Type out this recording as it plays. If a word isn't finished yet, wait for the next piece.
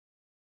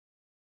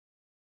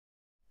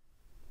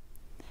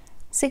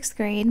6th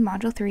grade,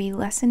 Module 3,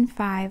 Lesson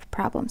 5,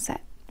 Problem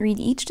Set. Read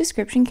each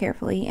description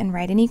carefully and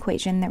write an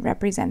equation that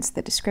represents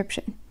the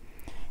description.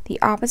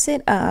 The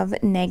opposite of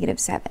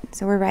 -7.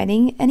 So we're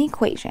writing an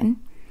equation.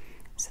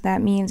 So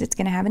that means it's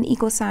going to have an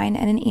equal sign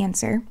and an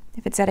answer.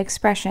 If it said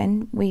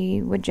expression,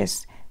 we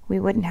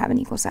wouldn't have an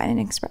equal sign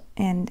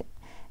and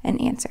an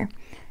answer.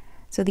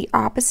 So the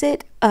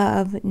opposite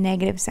of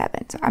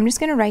 -7. So I'm just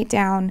going to write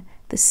down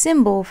the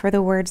symbol for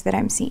the words that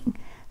I'm seeing.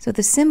 So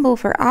the symbol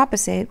for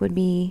opposite would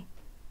be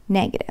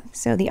negative.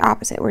 So the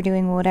opposite, we're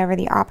doing whatever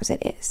the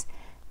opposite is.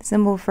 The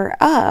symbol for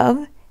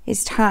of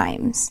is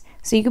times.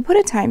 So you could put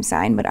a times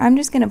sign, but I'm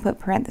just going to put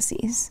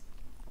parentheses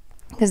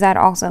because that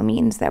also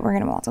means that we're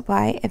going to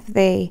multiply. If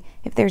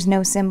there's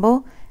no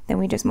symbol, then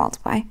we just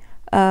multiply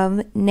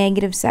of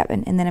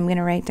 -7, and then I'm going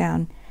to write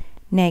down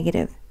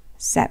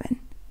 -7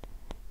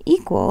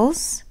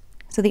 equals,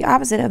 so the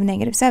opposite of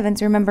 -7.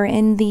 So remember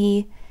in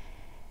the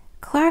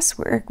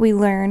classwork we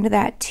learned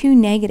that two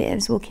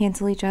negatives will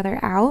cancel each other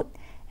out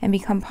and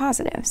become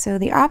positive. So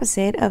the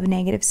opposite of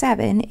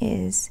 -7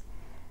 is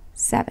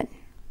 7.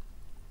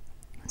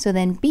 So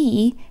then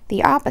B,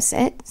 the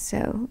opposite,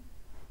 so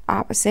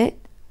opposite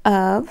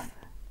of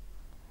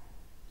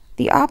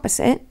the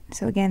opposite,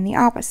 so again the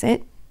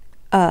opposite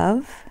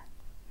of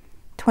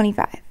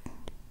 25.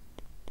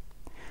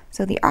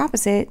 So the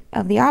opposite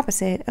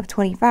of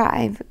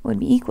 25 would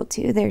be equal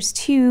to, there's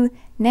two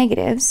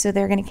negatives, so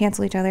they're going to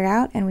cancel each other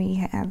out, and we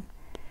have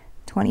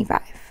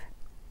 25.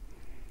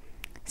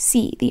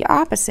 C, the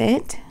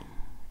opposite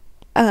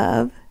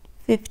of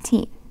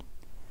 15.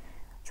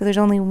 So there's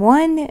only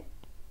one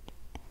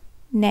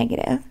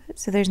negative,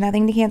 so there's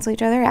nothing to cancel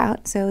each other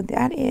out, so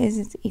that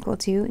is equal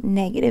to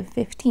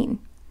 -15.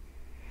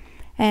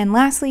 And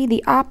lastly,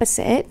 the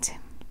opposite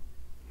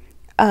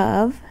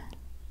of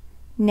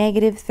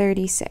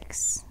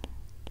 -36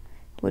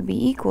 would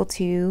be equal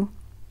to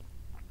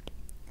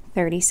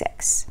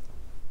 36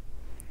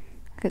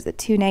 because the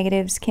two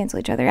negatives cancel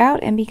each other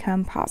out and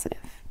become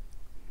positive.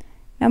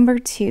 Number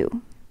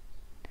 2,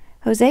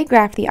 Jose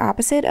graphed the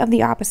opposite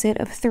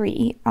of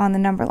 3 on the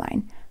number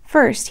line.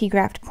 First, he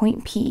graphed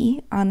point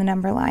P on the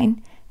number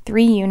line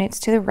 3 units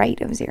to the right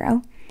of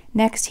 0.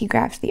 Next, he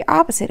graphed the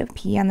opposite of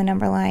P on the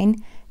number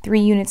line 3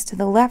 units to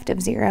the left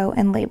of 0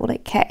 and labeled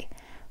it K.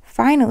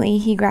 Finally,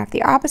 he graphed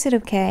the opposite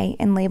of K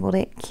and labeled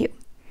it Q.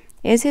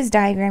 Is his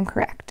diagram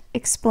correct?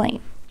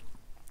 Explain.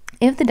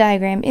 If the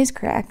diagram is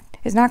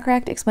not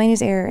correct, explain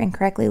his error and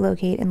correctly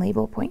locate and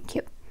label point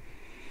Q.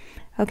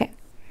 Okay,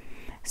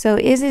 so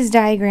is his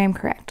diagram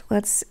correct?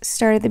 Let's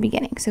start at the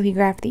beginning. So he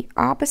graphed the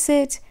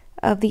opposite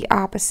of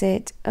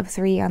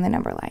 3 on the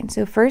number line.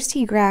 So first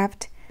he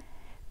graphed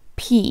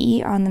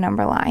P on the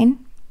number line.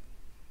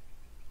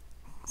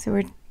 So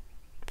we're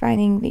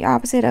finding the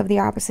opposite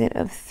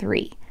of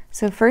 3.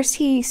 So first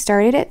he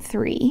started at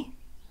 3,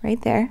 right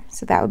there,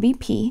 so that would be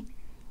P.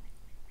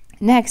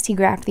 Next he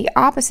graphed the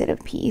opposite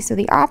of P, so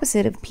the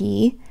opposite of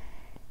P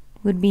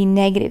would be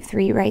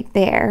 -3 right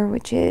there,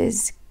 which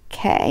is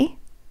K,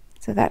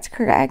 so that's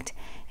correct.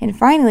 And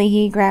finally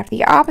he graphed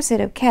the opposite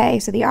of K,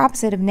 so the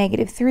opposite of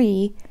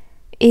 -3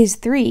 is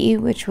 3,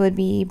 which would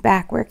be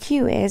back where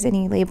Q is, and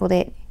he labeled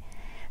it,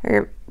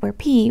 or where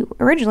P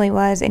originally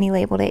was, and he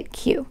labeled it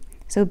Q,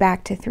 so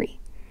back to 3.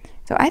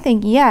 So I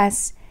think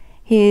yes,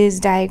 his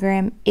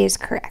diagram is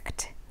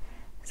correct.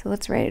 So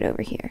let's write it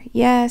over here.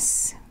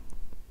 Yes,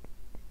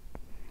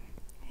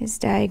 his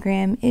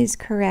diagram is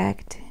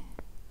correct.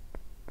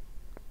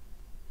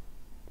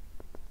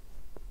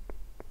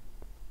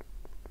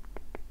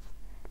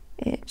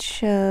 It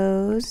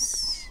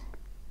shows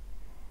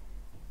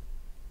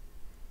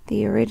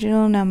the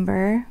original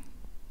number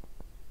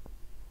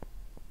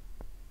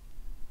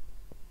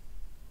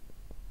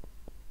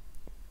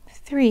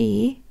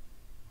three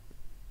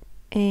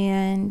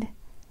and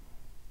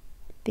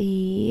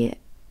the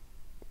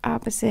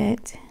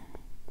opposite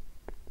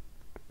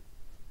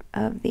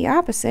of the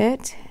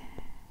opposite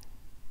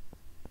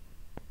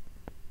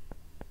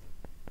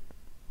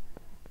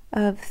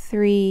of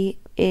 3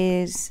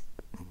 is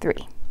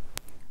 3.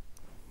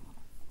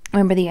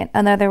 Remember,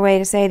 another way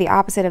to say the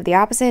opposite of the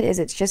opposite is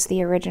it's just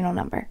the original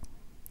number.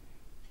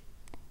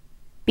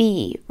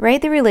 B,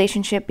 write the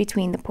relationship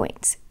between the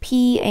points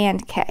P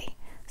and K.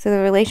 So the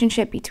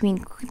relationship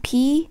between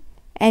P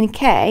and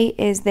K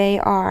is they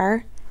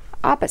are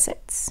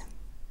opposites.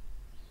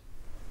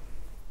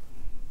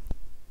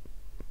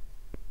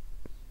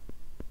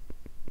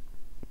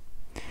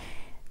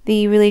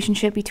 The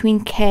relationship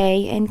between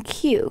K and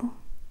Q.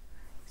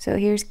 So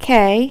here's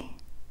K.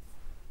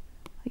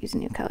 I'll use a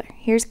new color.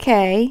 Here's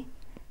K.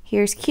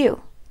 Here's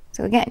Q.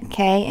 So again,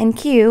 K and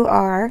Q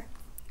are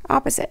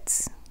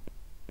opposites.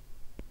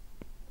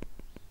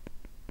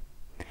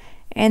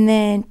 And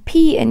then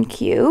P and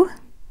Q.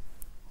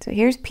 So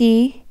here's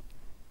P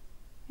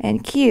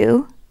and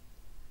Q.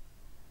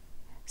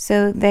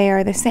 So they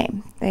are the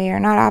same. They are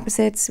not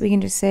opposites. We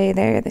can just say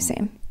they're the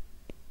same.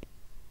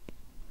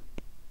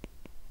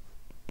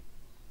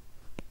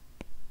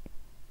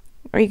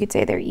 Or you could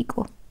say they're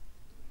equal.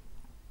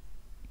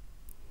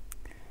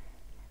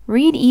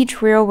 Read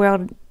each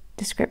real-world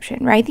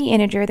description. Write the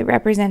integer that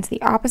represents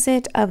the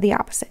opposite of the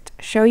opposite.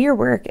 Show your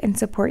work and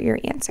support your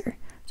answer.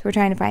 So we're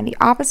trying to find the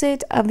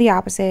opposite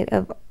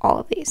of all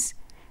of these.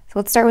 So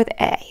let's start with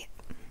A.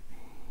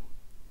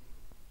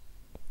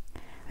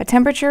 A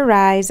temperature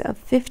rise of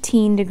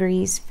 15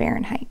 degrees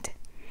Fahrenheit.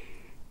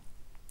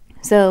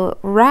 So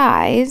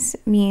rise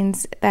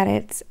means that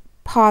it's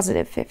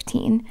positive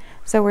 15.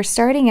 So we're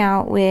starting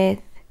out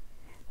with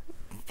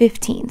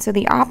 15. So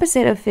the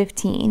opposite of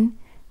 15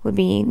 would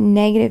be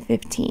negative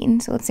 15.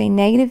 So let's say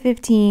negative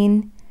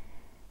 15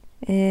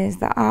 is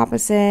the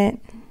opposite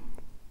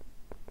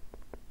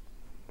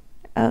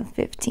of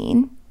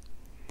 15.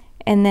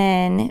 And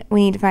then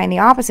we need to find the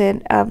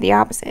opposite of the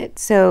opposite.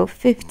 So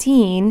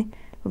 15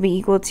 will be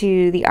equal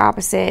to the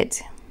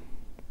opposite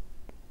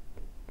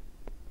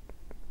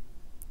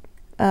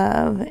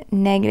of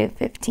negative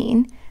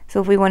 15.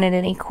 So if we wanted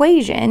an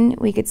equation,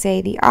 we could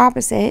say the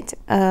opposite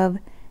of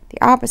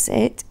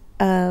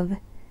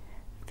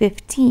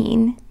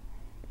 15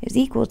 is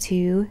equal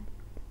to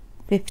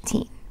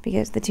 15,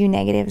 because the two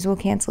negatives will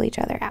cancel each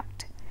other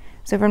out.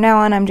 So from now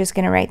on, I'm just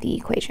going to write the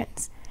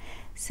equations.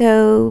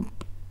 So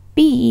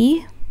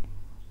B,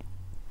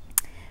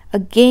 a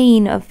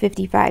gain of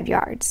 55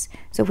 yards.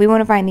 So if we want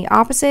to find the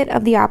opposite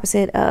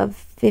of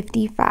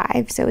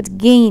 55, so it's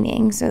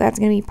gaining, so that's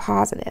going to be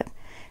positive.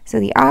 So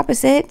the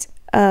opposite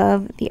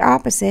of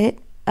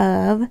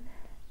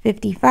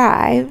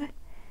 55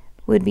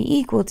 would be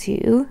equal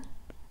to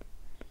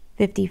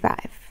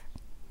 55,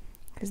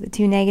 because the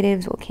two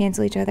negatives will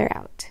cancel each other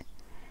out.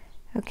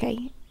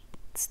 Okay,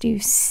 let's do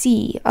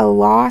C, a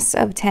loss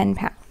of 10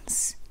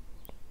 pounds.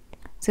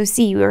 So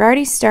C, we're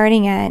already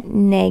starting at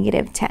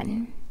negative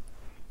 10,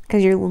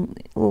 because you're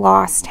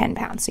lost 10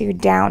 pounds, so you're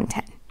down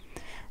 10.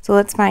 So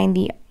let's find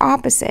the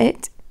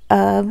opposite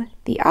of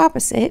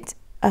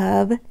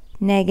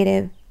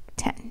negative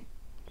 10.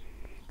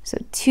 So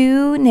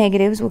two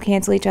negatives will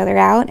cancel each other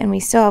out, and we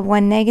still have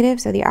one negative,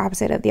 so the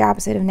opposite of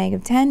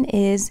negative 10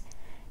 is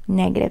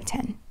negative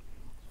 10.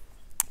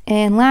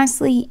 And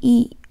lastly,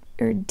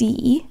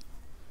 D,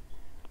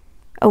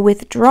 a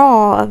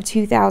withdrawal of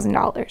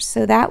 $2,000.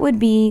 So that would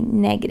be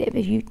negative.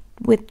 If you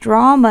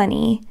withdraw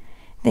money,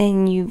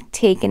 then you've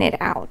taken it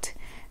out.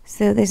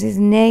 So this is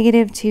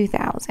negative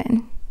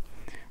 2,000.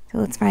 So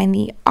let's find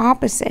the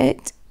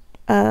opposite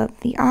of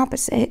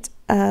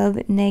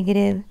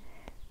negative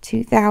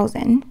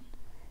 2,000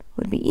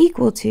 would be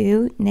equal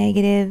to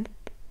negative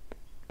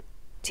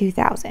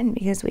 2,000,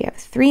 because we have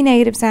three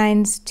negative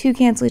signs, two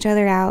cancel each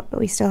other out, but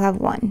we still have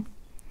one.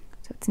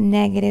 So it's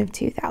negative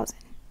 2,000.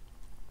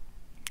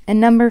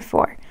 And number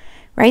 4,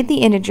 write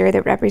the integer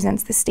that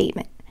represents the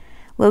statement.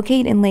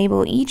 Locate and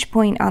label each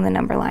point on the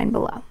number line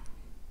below.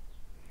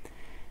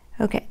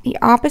 Okay, the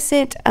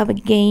opposite of a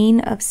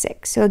gain of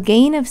 6. So a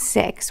gain of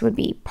 6 would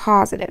be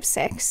positive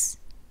 6.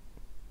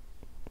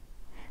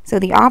 So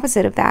the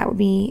opposite of that would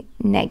be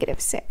negative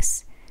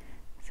 6.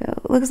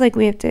 So it looks like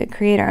we have to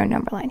create our own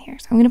number line here.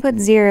 So I'm going to put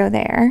 0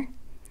 there.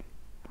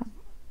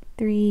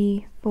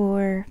 3,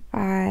 4,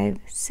 5,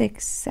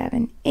 6,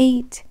 7,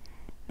 8.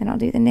 Then I'll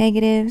do the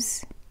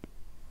negatives.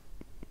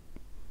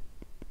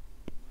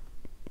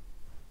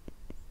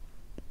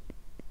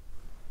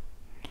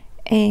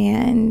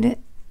 And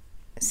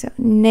so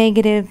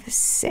negative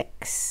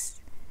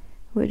 6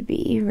 would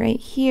be right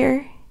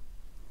here.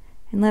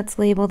 And let's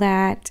label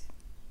that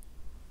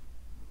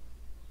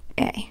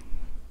A.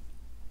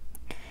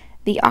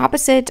 The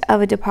opposite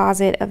of a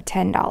deposit of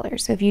 $10.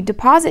 So if you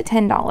deposit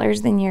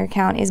 $10, then your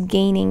account is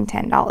gaining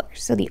 $10.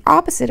 So the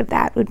opposite of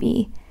that would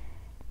be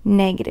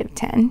negative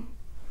 10.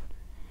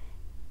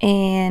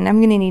 And I'm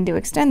going to need to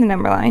extend the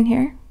number line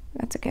here.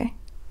 That's okay.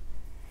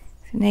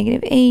 So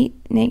negative 8,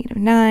 negative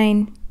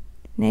 9,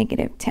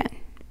 negative 10.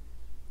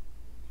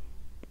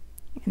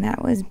 And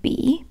that was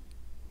B.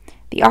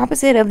 The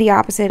opposite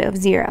of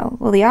 0.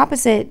 Well, the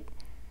opposite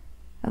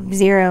of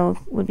 0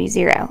 would be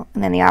 0.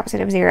 And then the opposite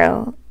of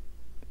 0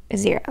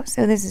 is 0.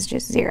 So this is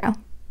just 0.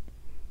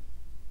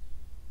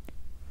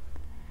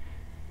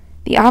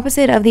 The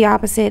opposite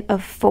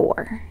of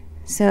 4.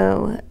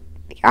 So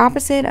the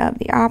opposite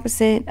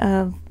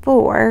of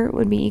 4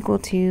 would be equal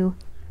to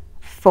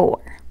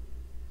 4.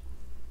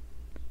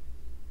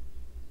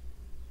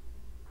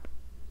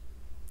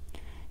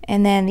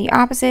 And then the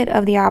opposite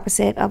of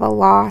a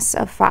loss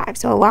of 5.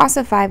 So a loss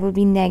of 5 would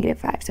be negative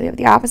 5. So we have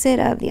the opposite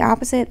of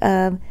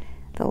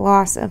the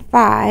loss of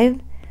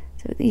 5.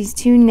 So these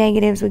two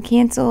negatives would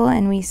cancel,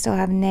 and we still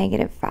have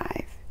negative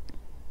 5.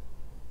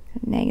 So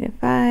negative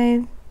 5,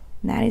 and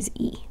that is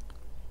E.